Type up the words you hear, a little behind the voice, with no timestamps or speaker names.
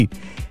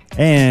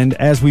And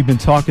as we've been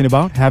talking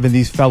about, having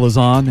these fellas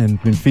on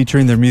and been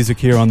featuring their music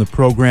here on the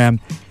program,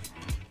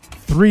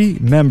 3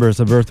 members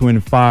of Earth,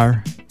 Wind &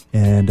 Fire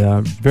and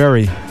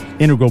very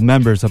integral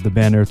members of the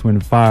band Earth,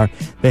 Wind & Fire.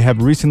 They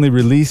have recently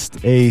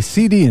released a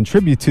CD in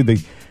tribute to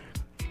the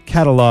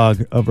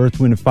catalog of Earth,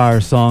 Wind &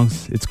 Fire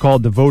songs. It's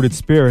called Devoted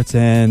Spirits,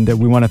 and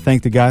we want to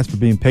thank the guys for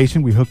being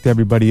patient. We hooked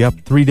everybody up,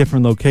 3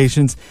 different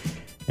locations,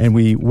 and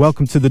we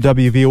welcome to the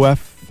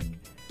WVOF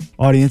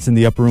audience in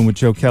the upper room with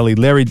Joe Kelly,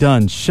 Larry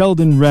Dunn,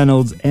 Sheldon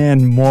Reynolds,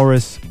 and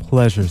Morris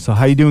Pleasure. So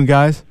how you doing,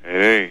 guys?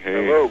 Hey.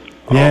 Hello.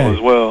 Yeah. All is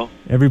well.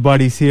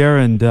 Everybody's here,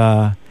 and,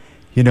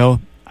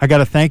 I got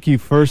to thank you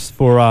first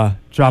for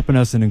dropping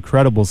us an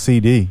incredible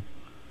CD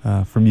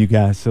from you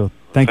guys. So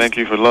thank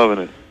you for loving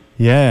it.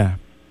 Yeah.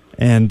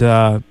 And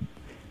let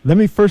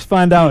me first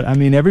find out,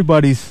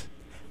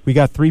 we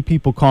got 3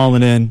 people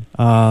calling in.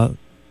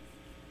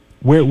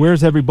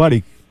 Where's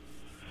everybody?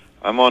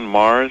 I'm on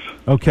Mars.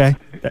 Okay.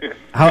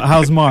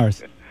 How's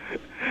Mars?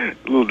 A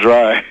little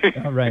dry.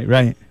 Oh, right.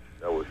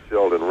 That was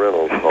Sheldon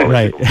Reynolds calling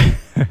Right.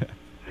 from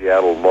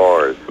Seattle,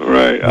 Mars.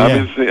 Right. Yeah.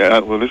 I'm in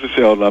Seattle. Well, this is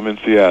Sheldon. I'm in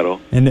Seattle.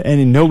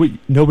 And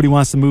nobody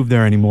wants to move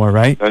there anymore,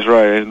 right? That's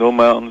right. There's no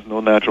mountains, no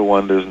natural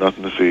wonders,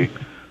 nothing to see.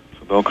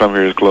 So don't come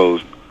here. It's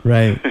closed.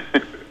 Right.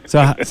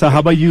 So how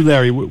about you,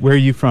 Larry? Where are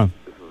you from?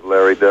 This is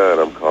Larry Dunn.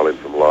 I'm calling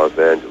from Los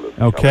Angeles,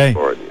 Okay.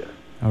 California.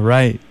 All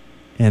right.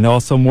 And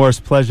also Morris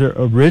Pleasure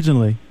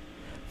originally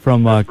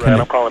from Right,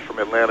 I'm calling from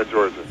Atlanta,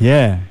 Georgia.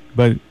 Yeah,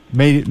 but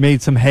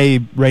made some hay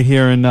right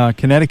here in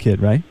Connecticut,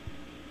 right?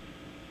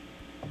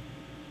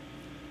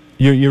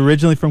 You're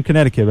originally from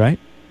Connecticut, right?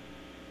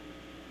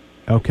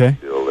 Okay.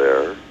 Still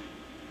there.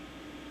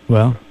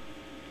 Well,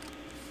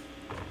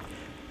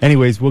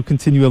 anyways, we'll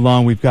continue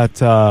along. We've got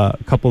a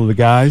couple of the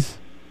guys.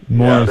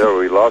 Morris. Yeah, there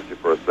we lost you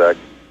for a sec.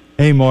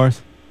 Hey,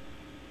 Morris.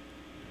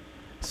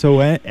 So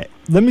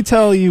let me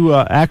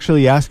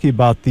actually ask you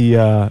about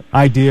the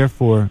idea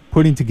for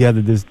putting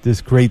together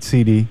this great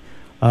CD.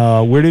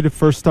 Where did it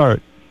first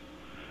start?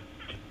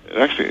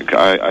 Actually,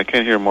 I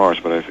can't hear Mars,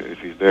 but if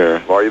he's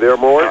there. Are you there,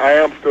 Morris? I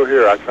am still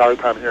here. I'm sorry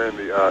if I'm hearing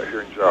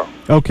Joe.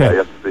 Okay. I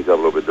have to speak up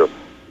a little bit, Joe.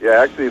 Yeah,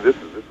 actually, this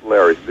is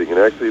Larry speaking.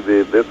 Actually,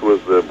 this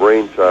was the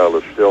brainchild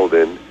of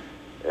Sheldon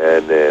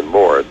and then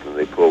Morris, and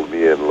they pulled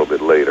me in a little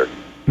bit later.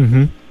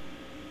 Mm-hmm.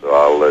 So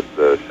I'll let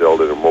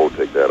Sheldon and Mo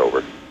take that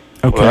over.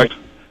 Okay. Well,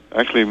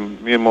 actually,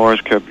 me and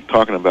Morris kept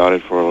talking about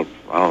it for,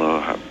 I don't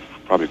know,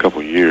 probably a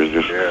couple of years,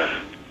 just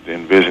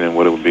envisioning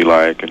what it would be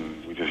like,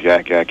 and we just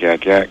yak.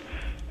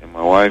 And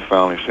my wife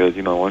finally said,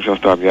 why don't y'all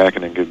stop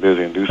yakking and get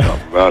busy and do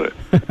something about it?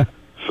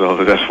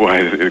 So that's why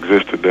it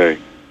exists today.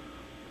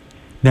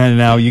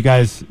 Now, you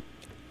guys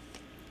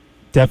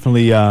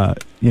definitely,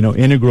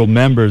 integral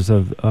members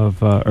of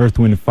Earth,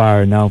 Wind &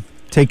 Fire. Now,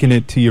 taking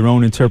it to your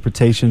own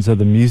interpretations of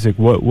the music,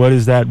 what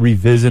is that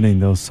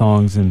revisiting those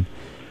songs? And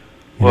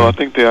Well, I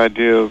think the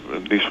idea,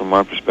 at least from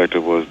my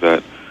perspective, was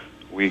that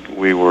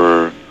we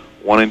were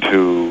wanting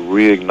to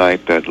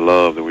reignite that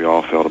love that we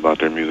all felt about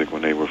their music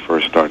when they were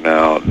first starting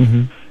out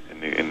mm-hmm.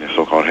 in the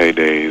so-called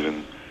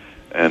heydays,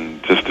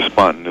 and just the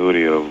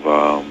spontaneity of,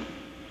 for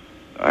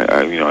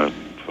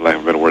lack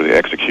of a better word, the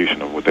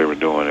execution of what they were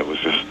doing. It was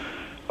just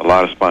a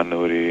lot of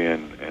spontaneity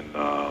and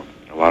a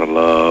lot of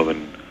love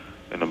and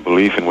a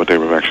belief in what they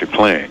were actually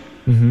playing.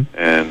 Mm-hmm.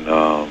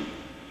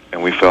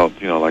 And we felt,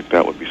 like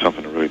that would be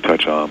something to really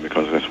touch on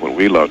because that's what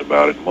we loved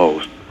about it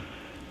most.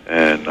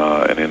 And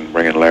then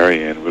bringing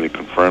Larry in really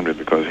confirmed it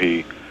because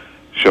he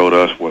showed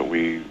us what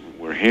we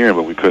were hearing,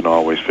 but we couldn't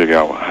always figure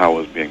out how it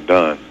was being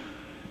done.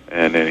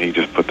 And then he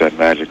just put that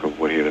magic of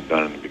what he had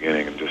done in the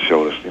beginning and just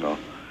showed us,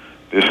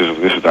 this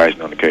is the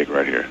icing on the cake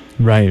right here.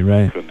 Right.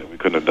 We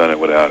couldn't have done it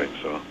without him.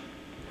 So,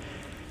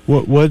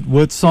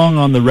 what song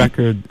on the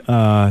record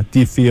do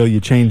you feel you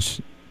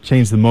changed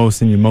the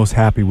most and you're most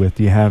happy with?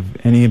 Do you have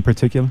any in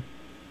particular?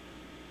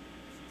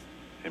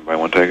 Anybody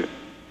want to take it?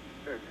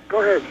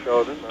 Go ahead,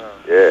 Sheldon.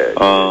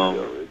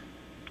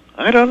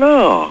 I don't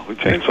know. We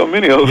changed so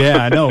many of them. Yeah,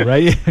 I know,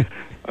 right?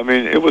 I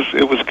mean, it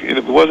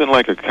wasn't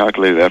like a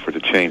calculated effort to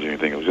change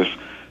anything. It was just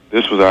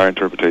this was our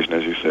interpretation,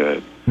 as you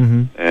said,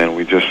 mm-hmm. and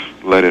we just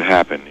let it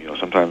happen.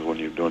 Sometimes when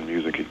you're doing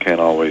music, you can't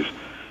always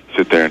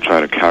sit there and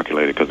try to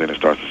calculate it because then it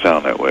starts to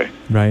sound that way.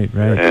 Right.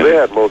 And they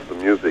had most of the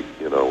music,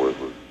 was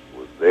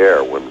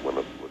there when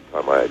the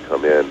time I had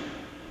come in,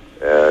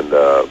 and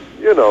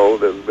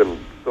there's been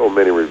so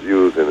many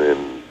reviews,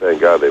 and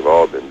thank God they've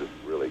all been just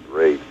really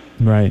great.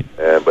 Right.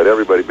 But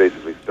everybody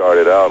basically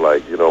started out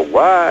like,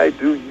 why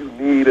do you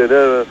need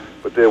another?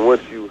 But then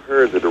once you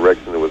heard the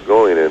direction it was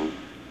going in,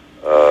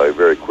 it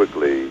very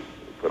quickly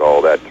put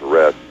all that to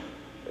rest.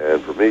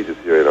 And for me, just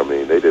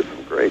hearing, they did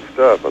some great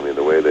stuff.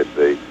 The way that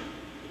they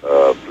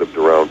flipped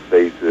around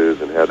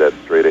faces and had that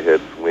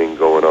straight-ahead swing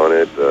going on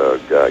it.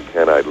 God,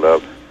 Can I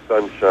Love?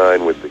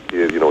 Sunshine with the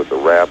kids, with the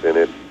rap in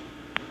it.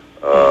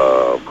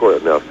 Of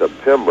course, now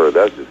September,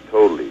 that's just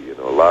totally,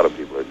 a lot of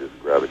people are just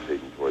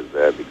gravitating towards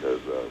that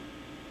because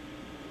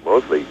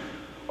mostly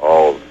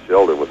all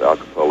Sheldon with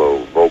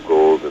acapella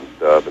vocals and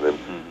stuff, and then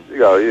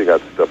you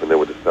got stuff in there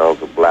with the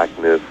Sounds of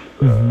Blackness,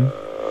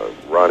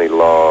 Ronnie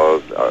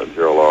Laws,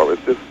 Gerald Orr.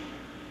 It's just,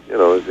 you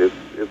know,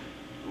 it's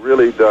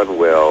really done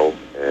well,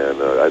 and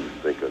I just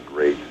think a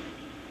great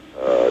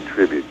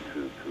tribute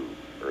to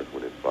Earth,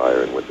 Wind, and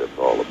Fire and what that's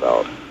all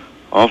about.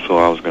 Also,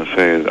 I was going to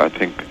say, I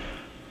think,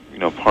 you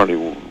know, partly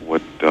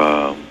what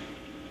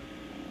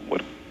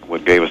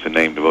gave us the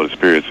name Devoted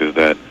Spirits is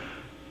that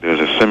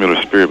there's a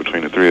similar spirit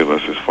between the three of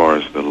us as far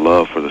as the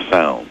love for the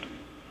sound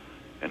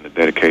and the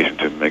dedication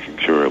to making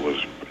sure it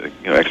was,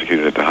 you know,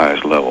 executed at the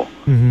highest level.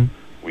 Mm-hmm.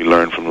 We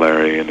learned from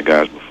Larry and the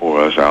guys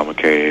before us, Al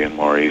McKay and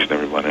Maurice and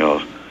everyone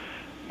else,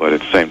 but at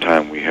the same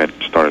time we had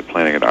started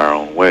planning it our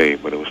own way,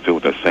 but it was still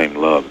with that same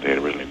love that they had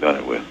originally done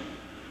it with.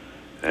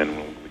 And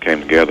when we came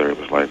together, it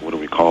was like, what do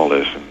we call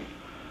this? And,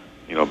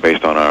 you know,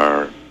 based on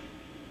our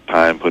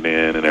time put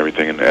in and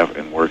everything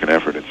and work and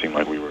effort, it seemed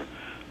like we were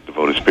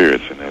devoted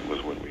spirits, and that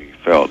was what we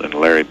felt. And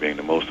Larry being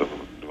the most of a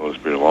devoted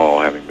spirit of all,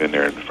 having been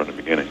there from the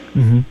beginning.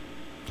 Mm-hmm.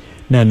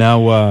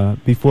 Now,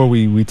 before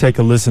we take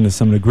a listen to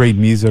some of the great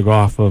music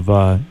off of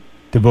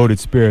Devoted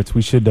Spirits,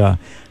 we should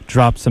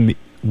drop some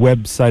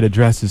website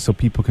addresses so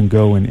people can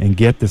go and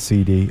get the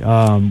CD.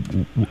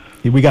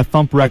 We got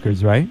Thump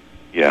Records, right?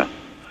 Yeah.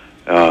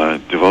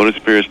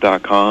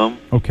 DevotedSpirits.com.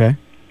 Okay.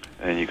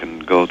 And you can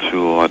go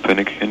to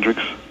Authentic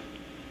Hendrix.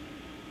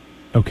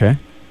 Okay.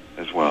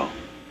 As well.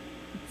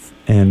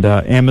 And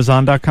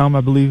Amazon.com,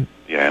 I believe?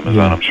 Yeah,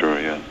 Amazon, I'm sure,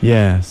 yeah.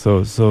 Yeah,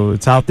 so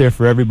it's out there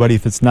for everybody.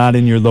 If it's not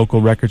in your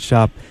local record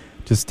shop,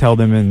 just tell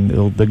them and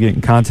they'll get in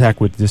contact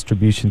with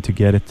distribution to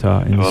get it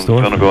in the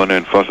store. Tell them to go in there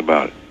and fuss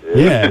about it.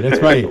 Yeah, that's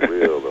right. For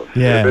real, though.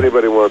 Yeah. If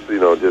anybody wants to, you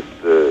know, just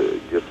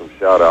give some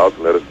shout-outs,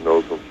 let us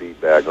know some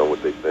feedback on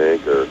what they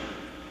think or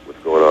what's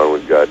going on,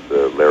 we've got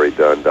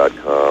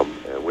LarryDunn.com.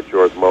 And what's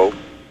yours, Mo?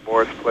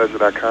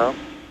 MorrisPleasure.com.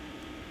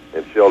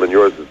 And Sheldon,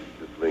 yours is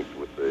linked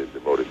with the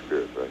Devoted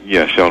Spirits, right?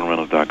 Yeah,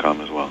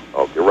 SheldonReynolds.com as well.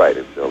 Okay, right,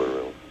 it's Sheldon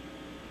Reynolds.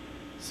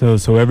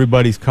 So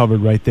everybody's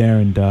covered right there,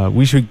 and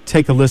we should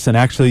take a listen.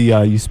 Actually,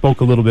 you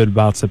spoke a little bit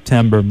about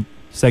September,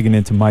 segueing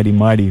into Mighty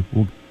Mighty.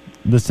 We'll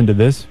listen to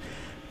this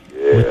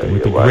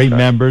with the great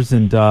members,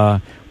 and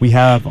we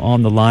have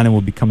on the line, and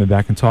we'll be coming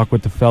back and talk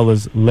with the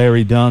fellas,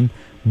 Larry Dunn,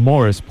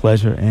 Morris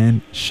Pleasure,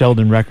 and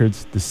Sheldon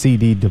Records, the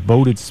CD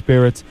Devoted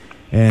Spirits,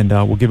 and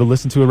we'll give a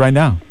listen to it right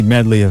now.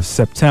 Medley of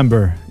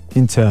September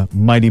into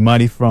Mighty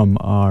Mighty from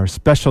our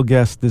special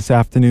guest this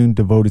afternoon,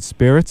 Devoted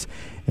Spirits,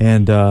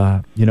 and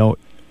you know,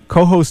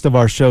 co-host of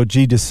our show,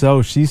 G.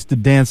 Deso, she used to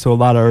dance to a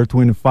lot of Earth,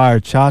 Wind, and Fire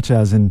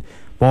cha-chas and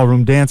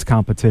ballroom dance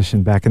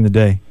competition back in the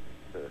day.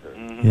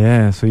 Mm-hmm.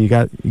 Yeah, so you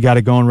got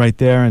it going right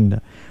there. And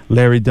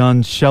Larry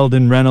Dunn,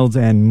 Sheldon Reynolds,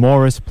 and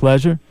Morris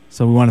Pleasure.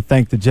 So we want to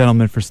thank the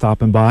gentlemen for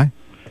stopping by.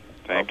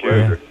 Thank you.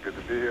 Yeah. Good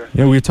to be here.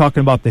 Yeah, we were talking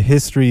about the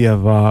history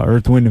of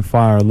Earth, Wind, and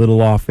Fire a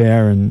little off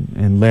air,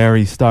 and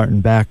Larry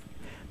starting back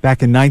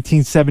in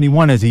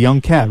 1971 as a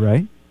young cat,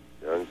 right?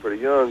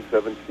 Pretty young,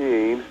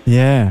 17.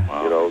 Yeah.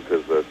 Wow. You know,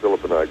 because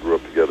Philip and I grew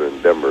up together in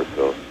Denver.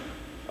 So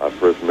I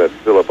first met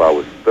Philip, I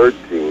was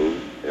 13,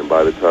 and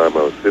by the time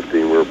I was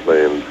 15, we were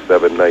playing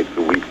 7 nights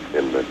a week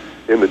in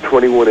the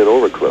 21 and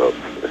over clubs.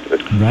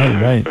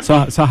 Right.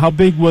 So how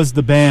big was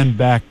the band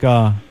back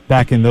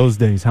in those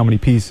days? How many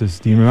pieces?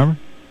 Do you remember?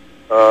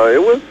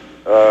 It was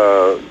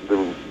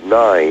the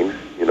 9.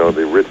 You know,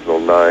 the original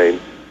 9.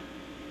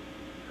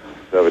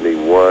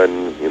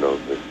 71. You know,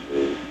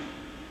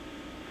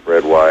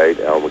 Fred White,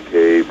 Al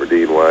McKay,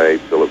 Berdine White,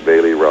 Philip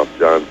Bailey, Ralph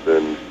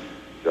Johnson,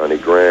 Johnny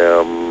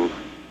Graham,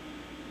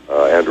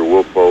 Andrew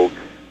Woolfolk,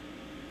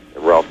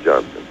 and Ralph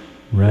Johnson.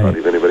 Right. Not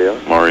even anybody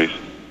else? Maurice.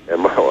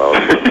 And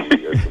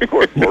of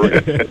course,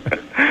 Maurice.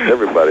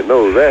 Everybody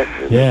knows that.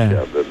 And,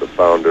 yeah. The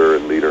founder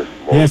and leader.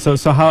 Maurice. Yeah.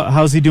 So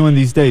how's he doing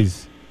these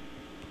days?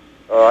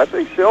 I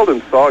think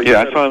Sheldon saw you.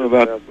 Yeah, I saw him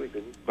about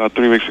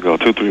 3 weeks ago,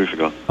 2-3 weeks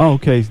ago. Oh,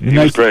 okay. He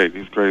was great.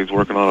 He's great. He's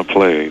working on a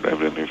play,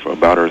 evidently,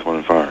 about Earth, Wind,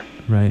 and Fire.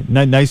 Right.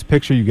 Nice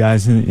picture, you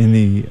guys, in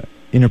the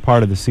inner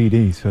part of the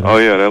CD. So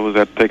that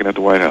was taken at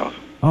the White House.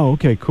 Oh,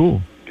 okay,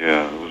 cool.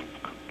 Yeah, it was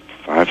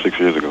 5-6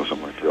 years ago,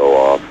 something like that. Show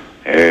off.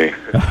 Hey.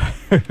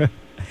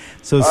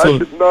 So I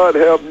did not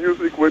have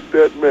music with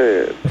that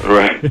man.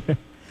 Right.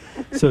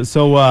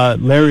 So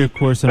Larry, of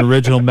course, an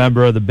original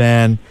member of the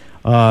band.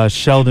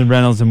 Sheldon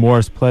Reynolds and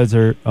Morris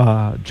Pleasure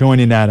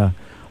joining at a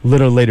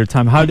little later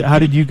time. How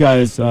did you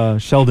guys,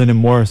 Sheldon and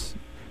Morris,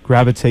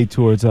 gravitate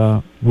towards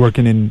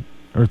working in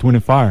Earth, Wind,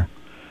 and Fire?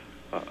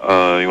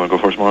 You want to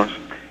go first, Morris?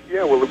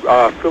 Yeah,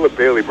 well, Philip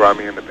Bailey brought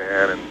me in the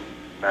band in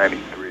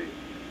 '93,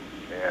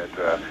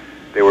 and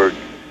they were,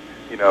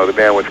 you know, the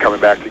band was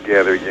coming back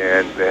together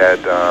again. They had,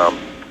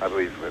 I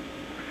believe,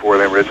 4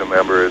 of them original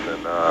members,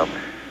 and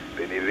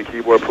they needed a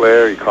keyboard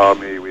player. He called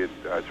me. We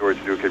had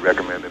George Duke had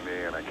recommended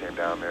me, and I came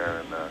down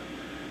there and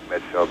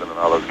met Sheldon and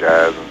all those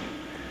guys. And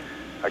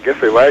I guess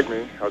they liked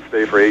me. I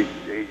stayed for 8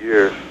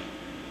 years,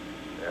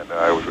 and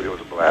it was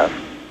a blast.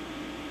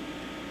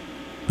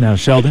 Now,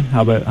 Sheldon,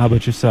 how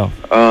about yourself?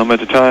 At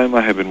the time,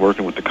 I had been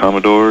working with the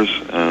Commodores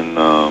and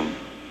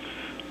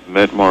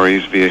met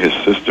Maurice via his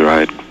sister. I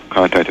had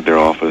contacted their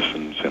office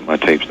and sent my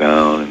tapes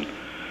down, and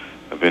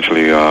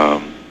eventually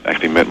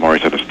actually met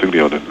Maurice at the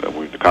studio,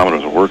 the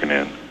Commodores were working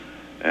in,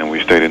 and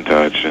we stayed in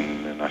touch,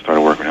 and I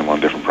started working with him on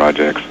different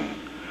projects, and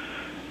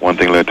one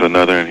thing led to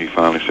another, and he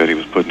finally said he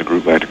was putting the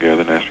group back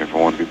together and asked me if I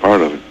wanted to be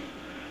part of it.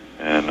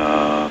 And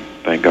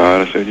thank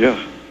God I said yes.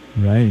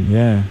 Right,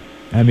 yeah.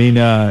 I mean,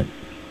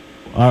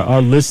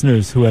 our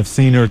listeners who have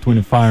seen Earth,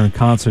 Wind & Fire in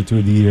concert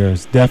through the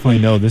years definitely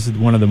know this is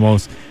one of the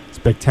most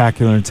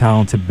spectacular and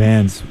talented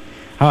bands.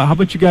 How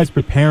about you guys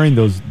preparing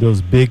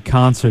those big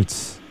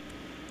concerts?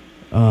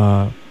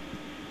 A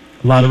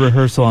lot of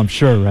rehearsal, I'm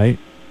sure, right?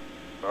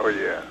 Oh,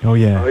 yeah. Oh,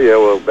 yeah. Oh, yeah,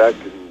 well, back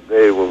in the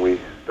day when we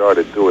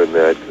started doing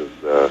that,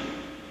 because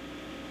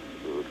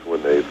it was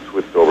when they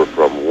switched over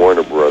from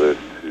Warner Brothers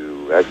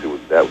to, actually,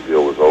 that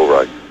deal was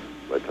over.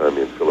 By the time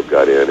me and Philip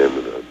got in and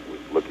was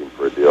looking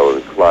for a deal,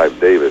 and Clive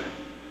Davis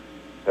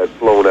had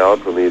flown out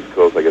from the East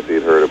Coast. I guess he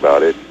had heard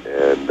about it,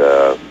 and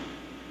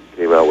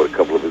came out with a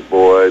couple of his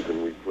boys,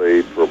 and we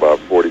played for about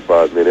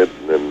 45 minutes,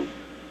 and then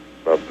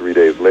about 3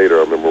 days later,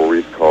 I remember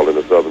Maurice calling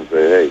us up and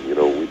saying, hey,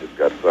 we just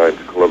got signed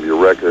to Columbia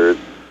Records,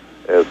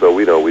 and so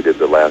we did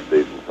the Last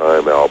Days in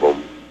Time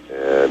album,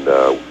 and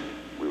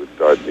we would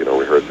start,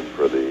 rehearsing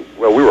for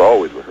we were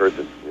always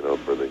rehearsing,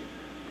 for the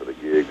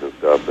gigs and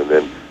stuff, and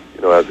then,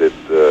 as it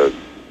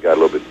got a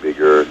little bit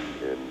bigger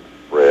and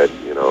spread,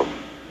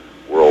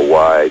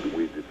 worldwide,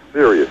 we did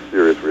serious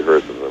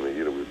rehearsals. I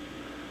mean,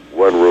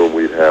 one room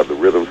we'd have the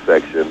rhythm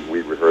section,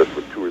 we'd rehearse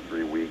for 2 or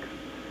 3 weeks.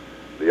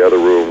 The other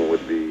room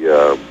would be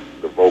the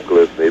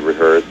vocalists, they'd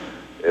rehearse,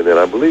 and then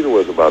I believe it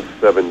was about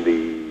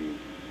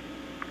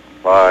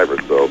 75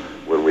 or so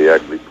when we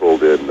actually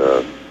pulled in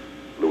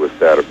Louis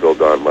Satterfield,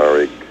 Don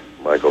Myrick,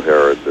 Michael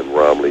Harris, and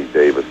Romley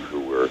Davis, who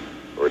were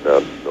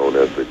now known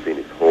as the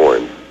Phoenix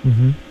Horns.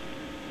 Mm-hmm.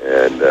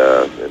 And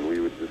we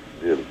would just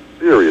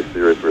serious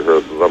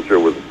rehearsals. I'm sure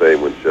it was the same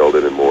when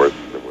Sheldon and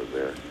Morrison was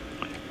there.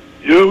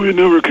 Yeah, we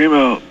never came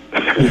out.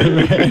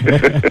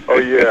 Oh,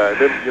 yeah, and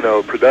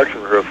then,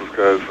 production rehearsals,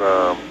 because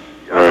I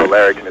know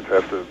Larry can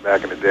attest to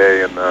back in the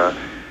day, and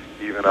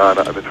even on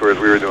the tours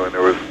we were doing,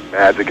 there was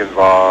magic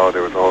involved,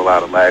 there was a whole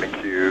lot of lighting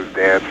cues,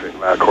 dancing, a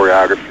lot of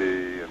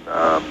choreography, and,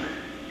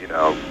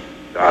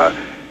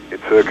 it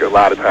took a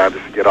lot of time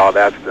just to get all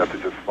that stuff to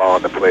just fall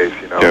into place,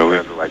 in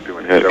terms of, like,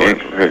 doing the show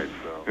instruments.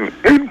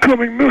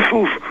 Incoming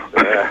missiles.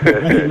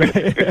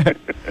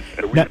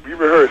 So we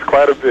rehearsed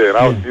quite a bit.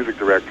 I was music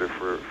director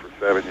for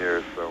 7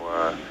 years, so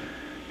a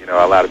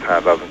lot of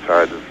times I was in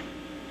charge of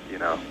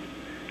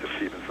just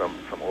keeping some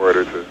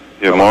order to.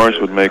 Yeah, Morris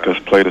would make us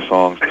play the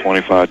songs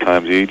 25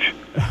 times each.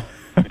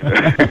 He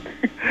had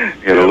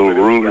a little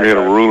ruler. He had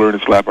a ruler to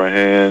slap our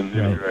hands.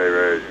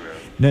 Right.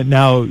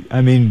 Now,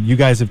 I mean, you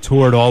guys have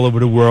toured all over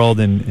the world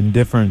in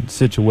different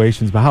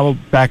situations, but how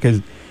about back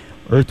as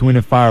Earth,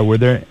 Wind & Fire, were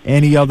there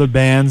any other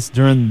bands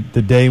during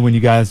the day when you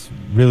guys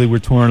really were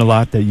touring a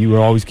lot that you were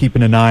always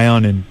keeping an eye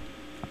on and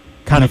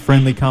kind of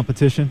friendly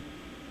competition?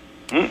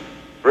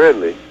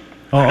 Friendly.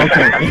 Oh,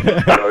 okay.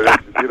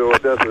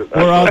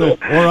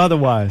 Or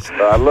otherwise.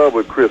 I love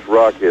what Chris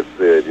Rock had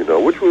said,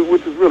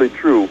 which is really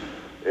true,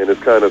 and it's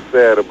kind of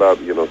sad about,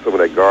 some of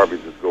that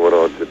garbage that's going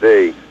on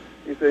today.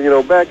 He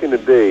said, back in the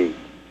day,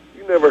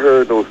 you never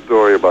heard no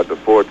story about the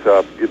Four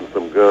Tops getting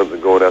some guns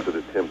and going after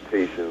the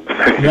Temptations.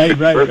 Right.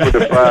 First with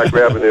the Fire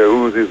grabbing their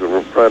Uzis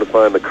and trying to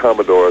find the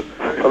Commodores.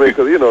 I mean,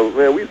 because,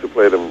 man, we used to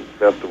play them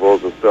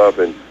festivals and stuff,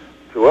 and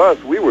to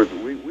us, we were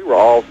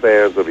all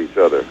fans of each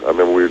other. I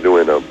remember we were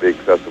doing a big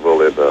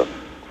festival in,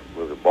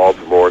 was it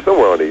Baltimore,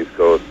 somewhere on the East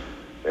Coast,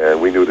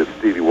 and we knew that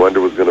Stevie Wonder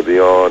was going to be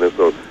on, and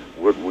so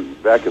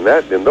back in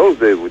those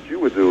days, what you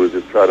would do is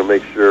just try to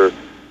make sure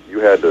you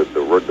had the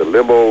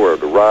limo or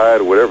the ride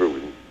or whatever.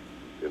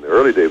 In the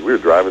early days, we were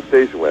driving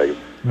station wagons.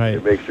 Right.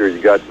 To make sure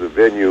you got to the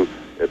venue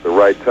at the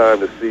right time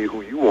to see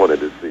who you wanted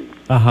to see.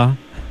 Uh-huh.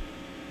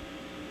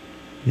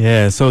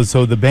 Yeah, so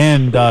the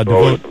band...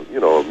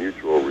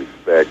 mutual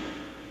respect.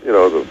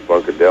 The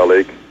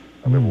Funkadelic. I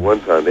remember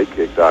one time they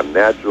kicked out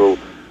Natural,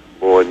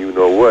 Boy, and You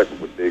Know What,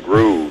 with Big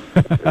Groove.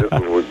 And this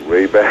one was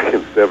way back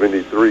in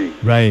 73.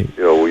 Right.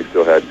 We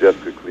still had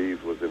Jessica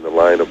Cleaves was in the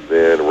lineup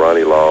then,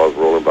 Ronnie Laws,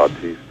 Roland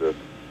Bautista.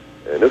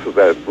 And this was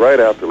right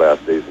after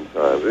Last Days in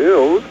Time. It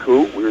was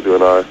cool. We were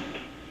doing our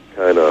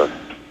kind of,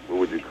 what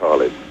would you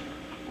call it,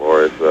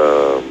 Morris,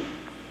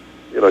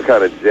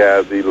 kind of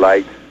jazzy,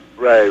 light.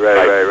 Right. We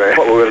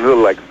were a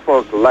little like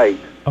funk light.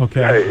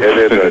 Okay. Right.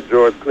 And then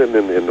George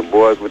Clinton and the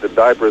boys with the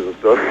diapers and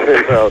stuff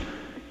came out,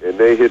 and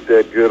they hit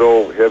that good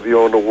old heavy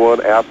on the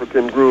one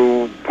African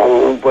groove,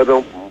 boom,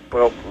 ba-dum,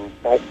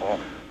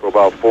 for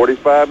about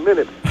 45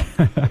 minutes.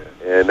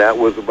 And that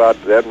was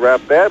that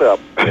wrapped that up.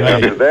 And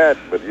after that,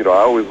 but I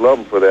always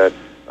loved him for that.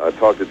 I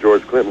talked to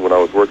George Clinton when I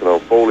was working on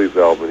Foley's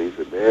album, and he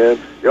said, man,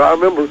 I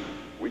remember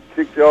we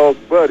kicked y'all's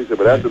butt. He said,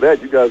 but after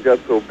that, you guys got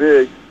so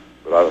big.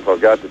 But I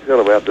forgot to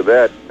tell him after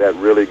that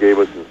really gave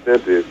us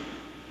incentive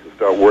to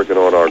start working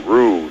on our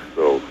grooves.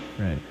 So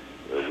we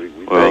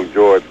thank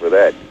George for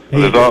that.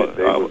 Hey,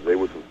 they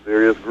were some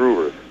serious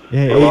groovers.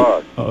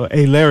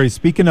 Hey, Larry,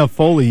 speaking of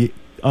Foley,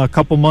 a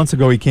couple months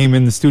ago he came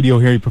in the studio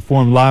here. He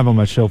performed live on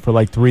my show for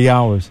like 3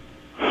 hours.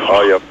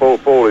 Oh, yeah,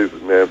 Foley's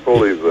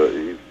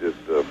he's just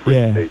a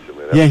freak nature,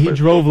 man. Yeah, he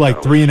drove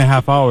like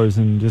 3.5 hours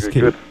and just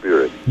Good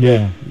spirit.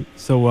 Yeah.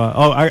 So,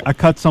 I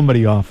cut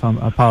somebody off.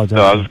 I apologize.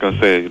 No, I was just going to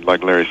say,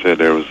 like Larry said,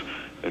 there was,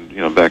 and,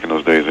 back in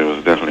those days, there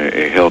was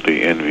definitely a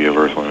healthy envy of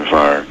Earth, Wind &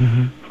 Fire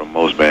from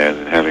most bands.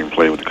 And having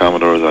played with the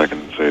Commodores, I can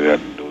say that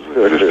it was a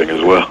good thing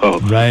as well.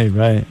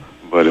 Right.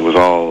 But it was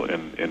all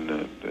in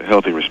the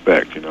healthy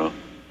respect,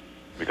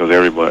 because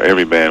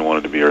every band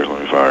wanted to be Earth,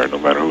 Wind & Fire, no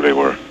matter who they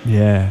were.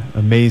 Yeah,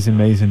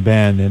 amazing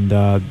band. And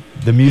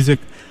the music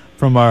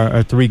from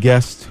our three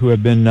guests who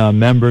have been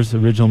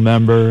original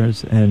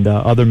members, and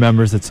other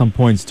members at some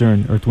points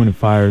during Earth, Wind &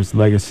 Fire's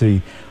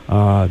legacy.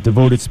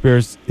 Devoted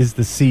Spirits is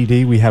the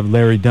CD. We have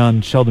Larry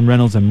Dunn, Sheldon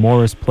Reynolds, and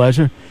Morris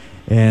Pleasure.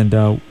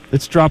 And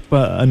let's drop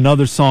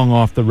another song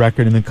off the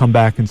record and then come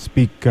back and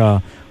speak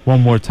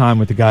one more time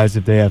with the guys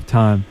if they have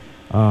time.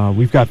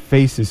 We've got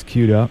Faces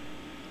queued up,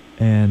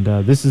 and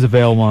this is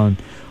available on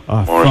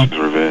Morrison's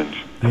Revenge.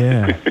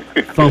 Yeah,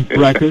 Thump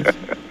Records.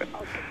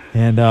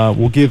 And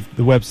we'll give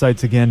the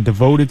websites again,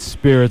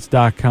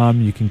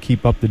 devotedspirits.com. You can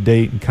keep up to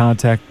date and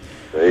contact.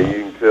 You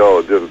can tell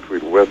the difference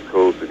between West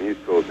Coast and East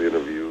Coast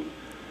interviews.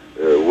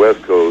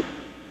 West Coast,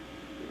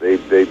 they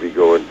be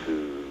going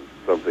to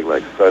something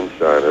like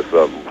Sunshine or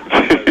something.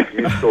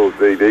 East Coast,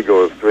 they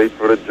go straight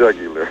for the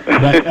jugular.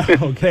 Right.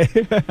 Okay.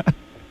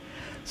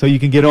 So you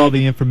can get all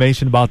the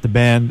information about the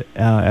band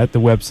at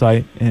the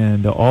website,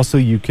 and also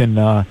you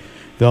can...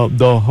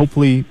 They'll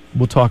hopefully,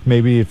 we'll talk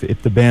maybe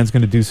if the band's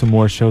going to do some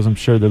more shows. I'm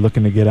sure they're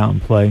looking to get out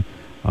and play.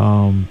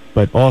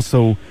 But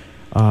also,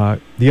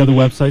 the other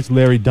websites,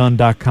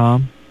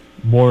 LarryDunn.com,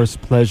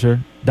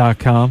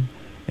 MorrisPleasure.com,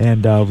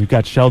 and we've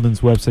got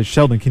Sheldon's website.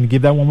 Sheldon, can you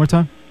give that one more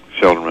time?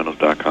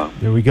 SheldonReynolds.com.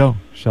 There we go,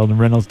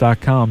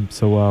 SheldonReynolds.com.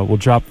 So we'll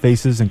drop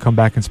Faces and come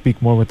back and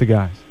speak more with the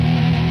guys.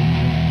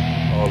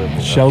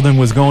 Sheldon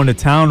was going to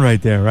town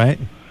right there, right?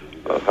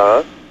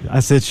 Uh-huh. I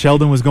said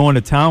Sheldon was going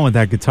to town with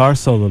that guitar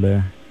solo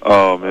there.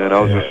 Oh, man,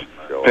 I was just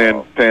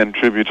paying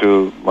tribute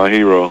to my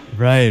hero.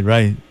 Right.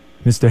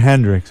 Mr.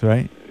 Hendrix,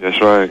 right? That's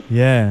right.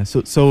 Yeah,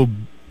 so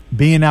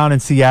being out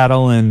in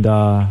Seattle and,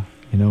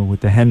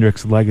 with the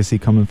Hendrix legacy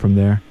coming from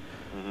there,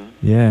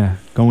 yeah,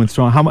 going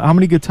strong. How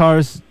many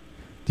guitars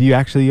do you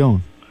actually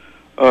own?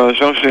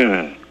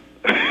 Jean-Shen.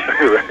 A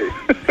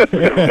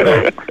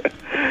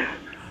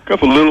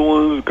couple little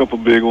ones, a couple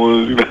big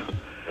ones,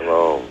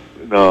 Hello.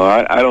 No,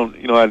 I don't,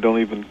 I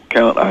don't even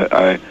count.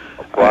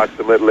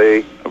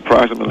 Approximately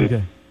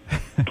Okay.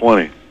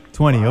 20.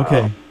 20,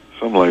 okay.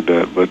 Something like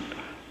that. But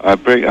I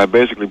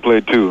basically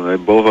played two,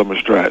 and both of them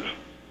are Strats.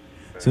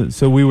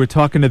 So we were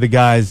talking to the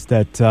guys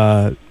that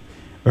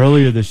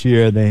earlier this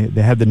year they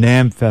had the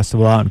NAMM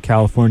Festival out in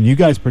California. You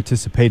guys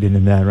participated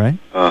in that, right?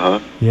 Uh-huh.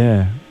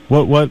 Yeah.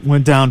 What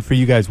went down for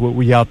you guys? What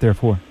were you out there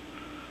for?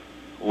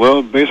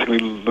 Well, basically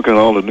looking at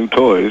all the new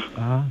toys.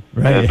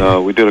 Right.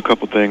 And we did a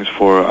couple things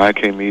for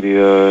IK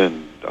Media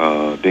and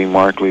Dean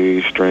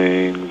Markley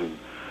Strings, and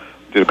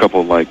did a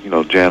couple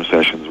jam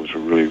sessions, which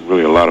were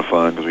really a lot of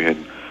fun because we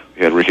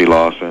had Ricky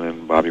Lawson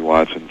and Bobby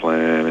Watson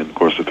playing, and of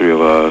course the three of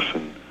us.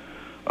 And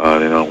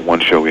then on one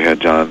show we had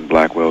John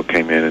Blackwell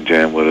came in and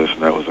jammed with us,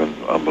 and that was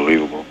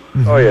unbelievable.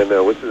 Oh yeah,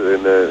 no, which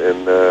is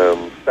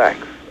in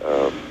sax.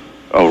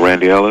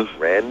 Randy Ellis.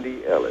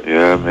 Randy Ellis.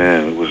 Yeah,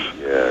 man, it was.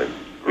 Yeah.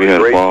 We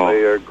had great a ball.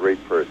 Player,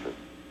 great person.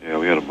 Yeah,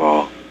 we had a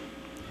ball.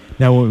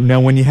 Now,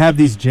 when you have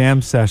these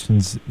jam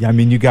sessions, I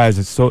mean, you guys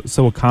are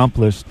so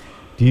accomplished.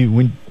 Do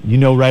you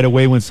know right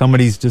away when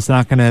somebody's just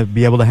not going to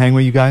be able to hang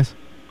with you guys?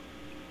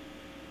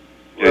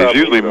 Yeah, it's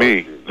usually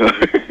me.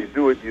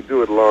 You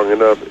do it long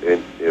enough,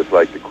 and it's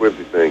like the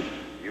Quincy thing.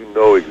 You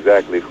know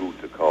exactly who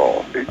to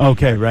call.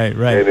 Okay, right.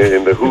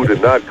 And the who to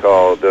not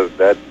call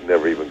that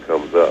never even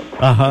comes up.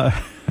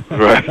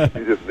 Right.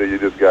 You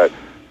just got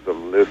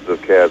some list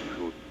of cats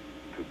who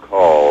to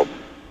call,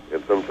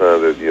 and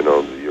sometimes if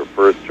your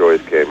first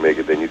choice can't make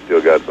it, then you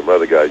still got some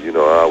other guys. He's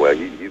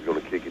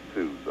going to kick it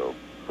too. So.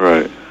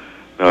 Right.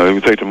 Now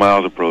we take the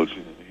Miles approach.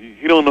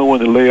 He don't know when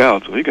to lay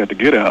out, so he got to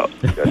get out.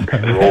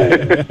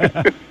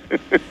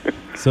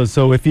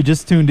 So if you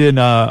just tuned in,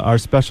 our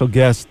special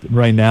guest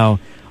right now,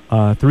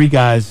 three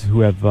guys who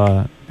have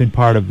been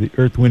part of the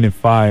Earth, Wind &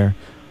 Fire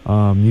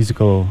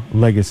musical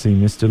legacy.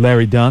 Mr.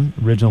 Larry Dunn,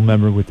 original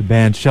member with the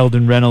band,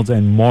 Sheldon Reynolds,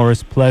 and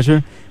Morris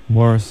Pleasure.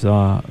 Morris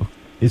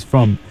is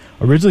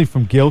originally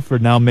from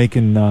Guilford, now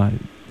making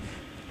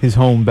his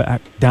home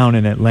back down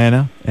in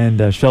Atlanta,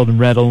 and Sheldon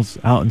Reynolds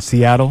out in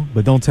Seattle,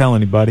 but don't tell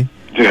anybody.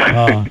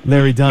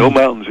 Larry Dunn. No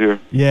mountains here.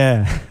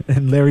 Yeah,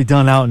 and Larry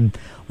Dunn out in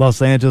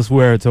Los Angeles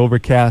where it's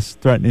overcast,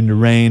 threatening to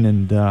rain.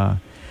 And how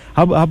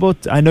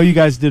about, I know you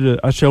guys did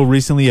a show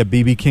recently at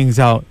BB King's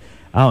out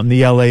in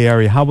the LA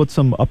area. How about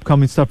some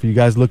upcoming stuff? Are you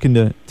guys looking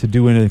to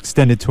do an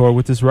extended tour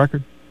with this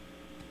record?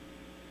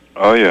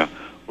 Oh, yeah.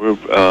 We're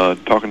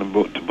talking to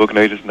booking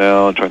agents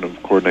now and trying to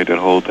coordinate that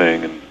whole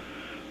thing, and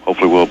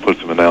hopefully we'll put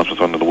some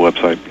announcements onto the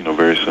website,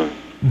 very soon.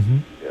 Mm-hmm.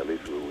 Yeah, at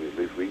least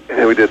we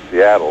did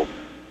Seattle.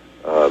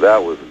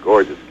 That was a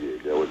gorgeous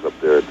gig. That was up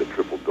there at the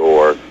Triple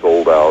Door,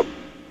 sold out.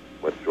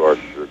 Much to our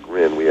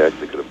chagrin, we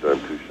actually could have done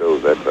two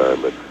shows that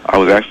time. But I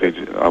was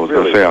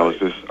Really gonna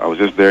say nice. I was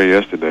just there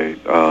yesterday,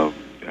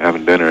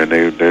 having dinner, and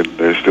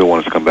they still want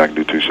us to come back and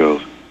do 2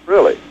 shows.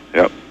 Really?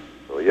 Yep.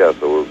 So yeah,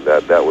 so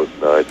that was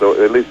nice.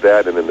 So at least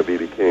that, and then the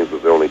B.B. Kings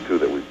was the only 2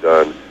 that we've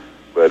done.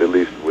 But at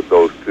least with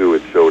those 2,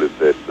 it showed us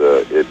that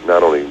it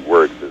not only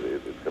works,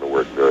 it's going to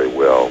work very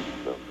well.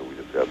 So we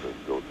just have to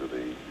go through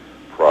the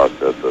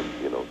process of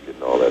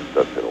getting all that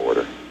stuff in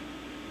order.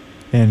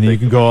 And you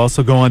can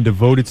also go on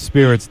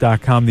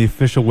DevotedSpirits.com, the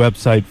official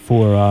website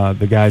for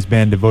the guys'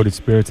 band Devoted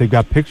Spirits. They've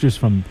got pictures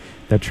from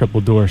that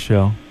Triple Door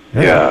show.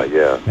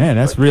 Yeah. Man,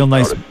 that's real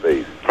nice.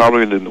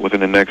 Probably within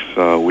the next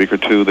week or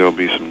 2, there'll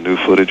be some new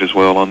footage as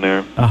well on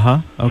there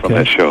Okay. from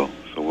that show.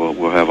 So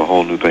we'll have a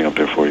whole new thing up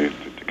there for you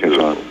to catch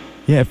on.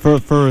 Yeah,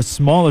 for a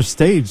smaller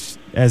stage,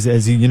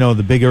 as you know,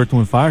 the big Earth,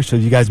 Wind, Fire show,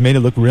 you guys made it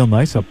look real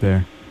nice up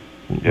there.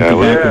 Yeah,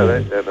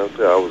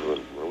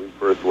 When we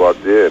first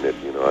walked in,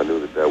 I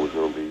knew that was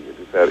going to be.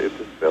 It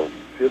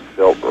just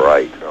felt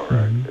right. All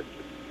right.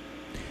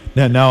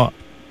 Mm-hmm. Now,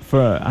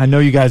 I know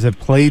you guys have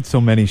played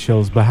so many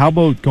shows, but how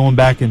about going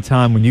back in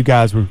time when you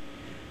guys were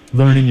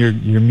learning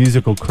your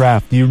musical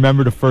craft? Do you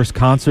remember the first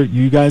concert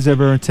you guys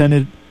ever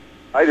attended?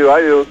 I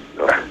do.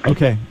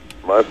 Okay.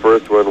 My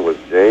first one was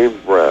James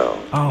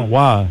Brown. Oh,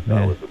 wow.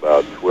 I was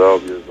about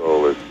 12 years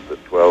old, or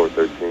 12 or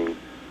 13.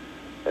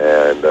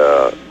 And,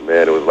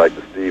 man, it was like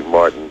the Steve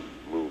Martin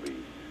movie.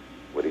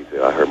 What he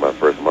said, I heard my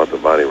first Martha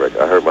Bonnie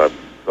record.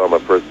 Saw my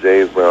first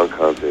James Brown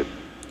concert,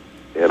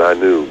 and I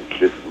knew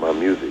this is my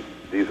music.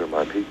 These are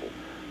my people.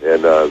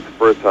 And it's the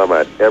first time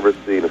I'd ever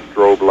seen a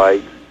strobe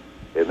light,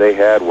 and they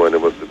had one that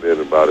must have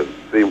been about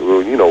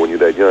when you're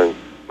that young,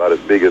 about as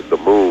big as the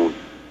moon.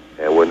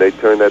 And when they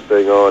turned that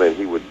thing on, and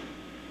he would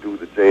do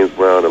the James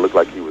Brown, it looked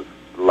like he was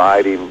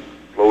gliding,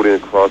 floating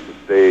across the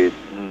stage.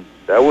 Mm.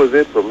 That was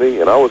it for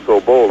me, and I was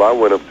so bold. I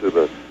went up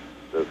to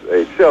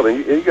hey, Sheldon,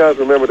 you guys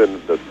remember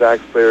the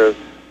sax player,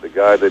 the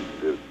guy that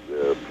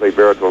played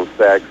baritone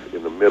sax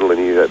in the middle, and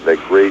he had that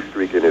gray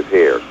streak in his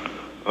hair?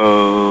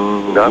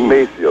 Not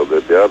Maceo,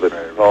 the other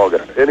tall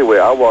guy. Anyway,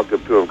 I walked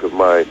up to him because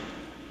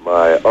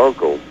my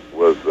uncle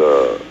was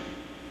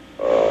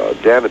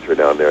janitor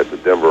down there at the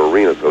Denver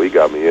Arena, so he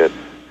got me in.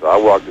 So I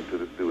walked up to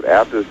this dude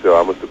after the show.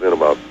 I must have been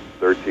about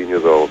 13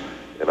 years old,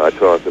 and I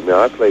told him, man,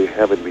 I play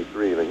Heaven Be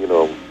Free, and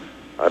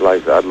I'd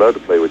love to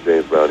play with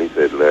James Brown. He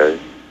said, Larry,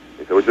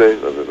 he said, what's your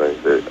name?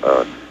 He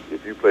said,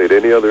 if you played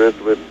any other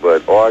instrument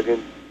but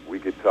organ, we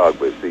could talk.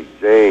 But see,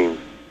 James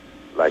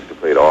likes to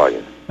play the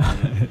organ.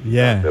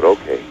 Yeah. I said,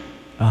 okay.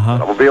 Uh-huh. I'm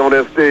going to be on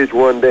that stage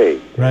one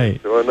day. Right.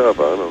 And sure enough,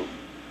 I don't know,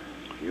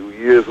 a few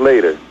years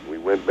later, we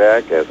went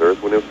back as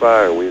Earth, Wind, and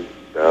Fire, and we were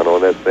down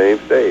on that same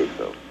stage.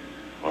 So.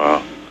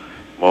 Wow.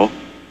 Mo?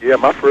 Yeah,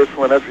 my first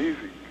one, that's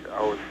easy.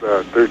 I was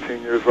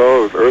 13 years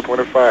old. It was Earth,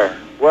 Wind, and Fire.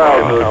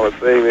 Wow, I was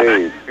same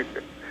age.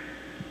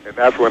 And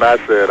that's when I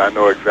said, I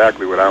know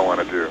exactly what I want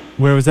to do.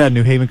 Where was that,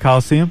 New Haven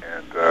Coliseum?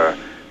 And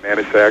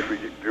managed to actually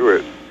do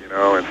it,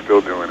 and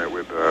still doing it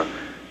with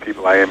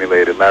people I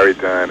emulated. Larry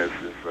Dunn is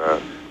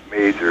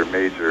major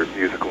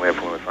musical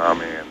influence on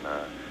me,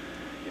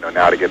 and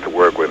now to get to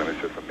work with him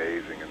is just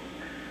amazing. And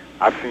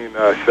I've seen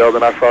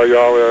Sheldon. I saw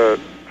y'all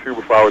too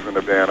before I was in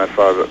the band. I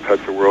saw the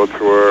Touch the World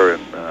tour,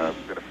 and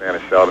been a fan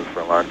of Sheldon's for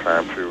a long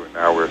time too. And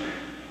now we're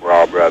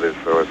all brothers,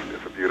 so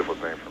it's a beautiful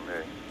thing for me.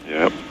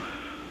 Yep.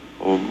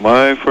 Well,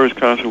 my first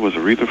concert was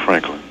Aretha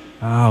Franklin.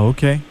 Oh,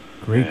 okay.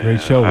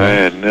 Great show. I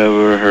had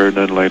never heard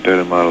nothing like that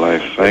in my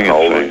life.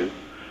 Singing.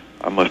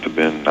 I must have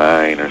been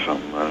 9 or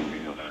something.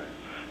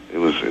 It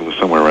was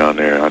somewhere around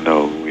there. I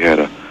know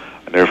I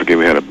never forget,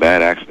 we had a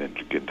bad accident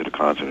getting to the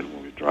concert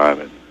when we were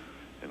driving,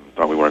 and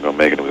thought we weren't going to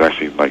make it. It was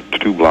actually like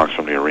 2 blocks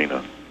from the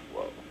arena.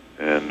 Wow.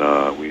 And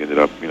we ended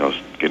up,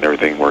 getting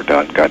everything worked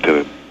out and got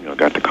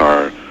the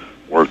car,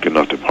 worked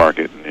enough to park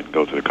it and then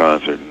go to the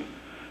concert. And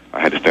I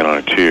had to stand on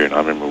a chair, and I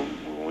remember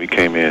when we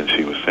came in,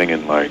 she was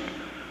singing like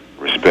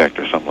Respect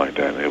or something like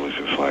that, and it was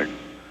just like,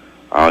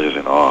 I was just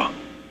in awe.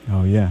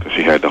 Oh, yeah. Because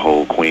she had the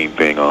whole Queen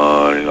thing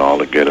on and all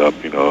the get up,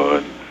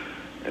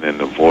 and then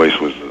the voice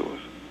was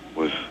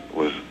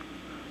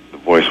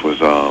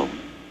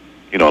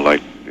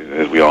like,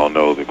 as we all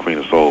know, the Queen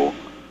of Soul.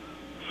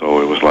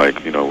 So it was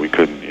like, we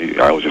couldn't,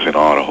 I was just in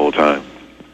awe the whole time.